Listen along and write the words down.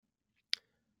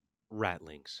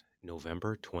RatLinks,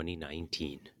 November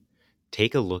 2019.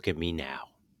 Take a look at me now.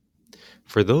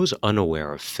 For those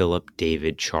unaware of Philip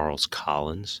David Charles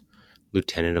Collins,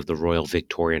 Lieutenant of the Royal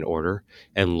Victorian Order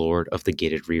and Lord of the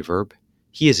Gated Reverb,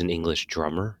 he is an English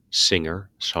drummer, singer,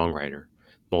 songwriter,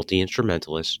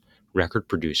 multi-instrumentalist, record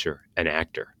producer, and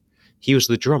actor. He was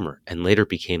the drummer and later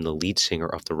became the lead singer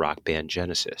of the rock band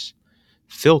Genesis.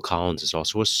 Phil Collins is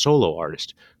also a solo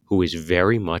artist who is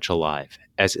very much alive,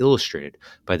 as illustrated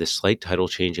by the slight title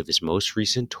change of his most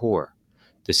recent tour,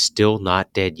 the Still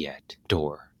Not Dead Yet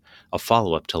tour, a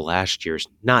follow-up to last year's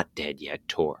Not Dead Yet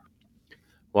tour.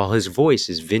 While his voice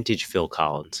is vintage Phil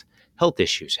Collins, health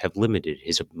issues have limited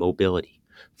his mobility,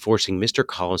 forcing Mr.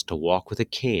 Collins to walk with a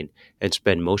cane and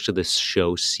spend most of the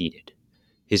show seated.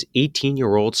 His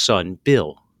 18-year-old son,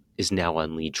 Bill, is now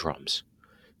on lead drums.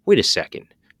 Wait a second.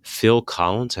 Phil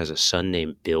Collins has a son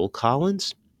named Bill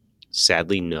Collins?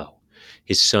 Sadly, no.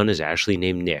 His son is actually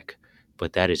named Nick,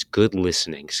 but that is good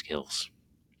listening skills.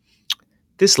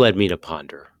 This led me to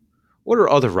ponder. What are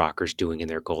other rockers doing in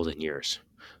their golden years?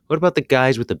 What about the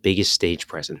guys with the biggest stage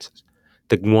presences?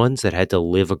 The ones that had to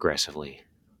live aggressively?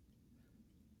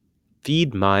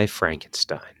 Feed my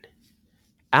Frankenstein.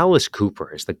 Alice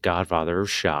Cooper is the godfather of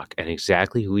shock and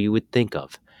exactly who you would think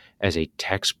of as a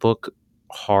textbook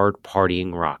hard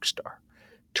partying rock star.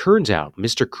 Turns out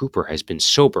Mr. Cooper has been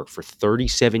sober for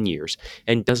 37 years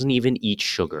and doesn't even eat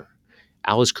sugar.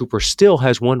 Alice Cooper still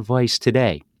has one vice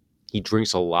today. He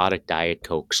drinks a lot of Diet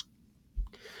Cokes.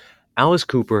 Alice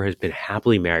Cooper has been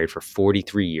happily married for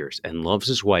 43 years and loves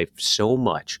his wife so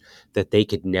much that they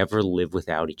could never live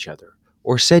without each other.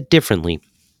 Or said differently,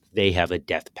 they have a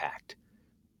death pact.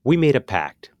 We made a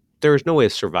pact. There is no way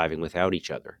of surviving without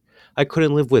each other. I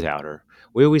couldn't live without her.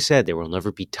 We always said there will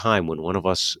never be time when one of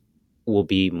us will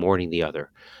be mourning the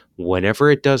other.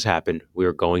 Whenever it does happen, we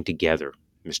are going together,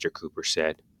 Mr. Cooper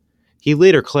said. He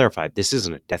later clarified this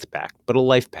isn't a death pact, but a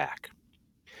life pact.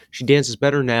 She dances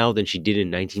better now than she did in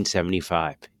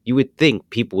 1975. You would think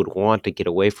people would want to get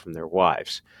away from their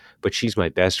wives, but she's my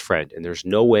best friend, and there's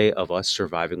no way of us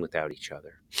surviving without each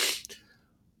other.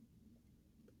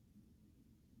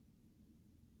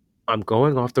 I'm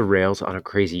going off the rails on a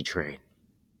crazy train.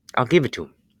 I'll give it to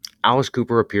him. Alice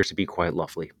Cooper appears to be quite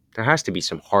lovely. There has to be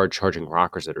some hard-charging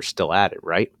rockers that are still at it,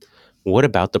 right? What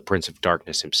about the Prince of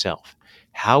Darkness himself?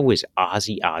 How is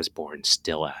Ozzy Osbourne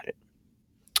still at it?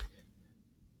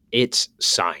 It's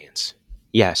science.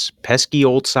 Yes, pesky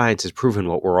old science has proven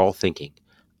what we're all thinking.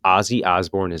 Ozzy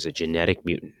Osbourne is a genetic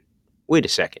mutant. Wait a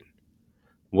second.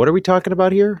 What are we talking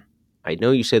about here? I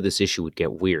know you said this issue would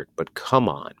get weird, but come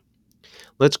on.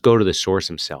 Let's go to the source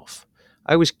himself.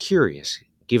 I was curious,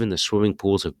 given the swimming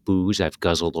pools of booze I've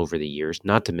guzzled over the years,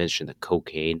 not to mention the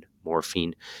cocaine,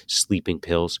 morphine, sleeping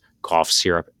pills, cough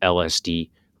syrup, LSD,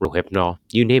 Rohypnol,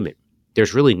 you name it.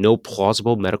 There's really no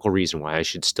plausible medical reason why I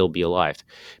should still be alive.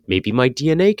 Maybe my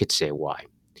DNA could say why.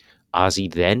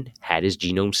 Ozzy then had his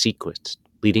genome sequenced,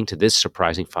 leading to this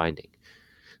surprising finding.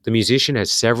 The musician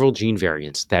has several gene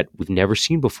variants that we've never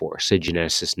seen before, said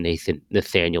geneticist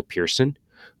Nathaniel Pearson,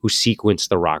 who sequenced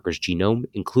the rocker's genome,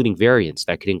 including variants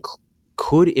that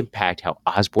could impact how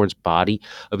Osbourne's body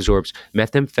absorbs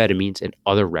methamphetamines and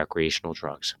other recreational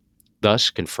drugs, thus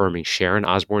confirming Sharon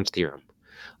Osbourne's theorem.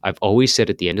 I've always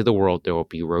said at the end of the world there will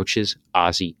be Roaches,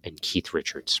 Ozzy, and Keith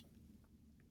Richards.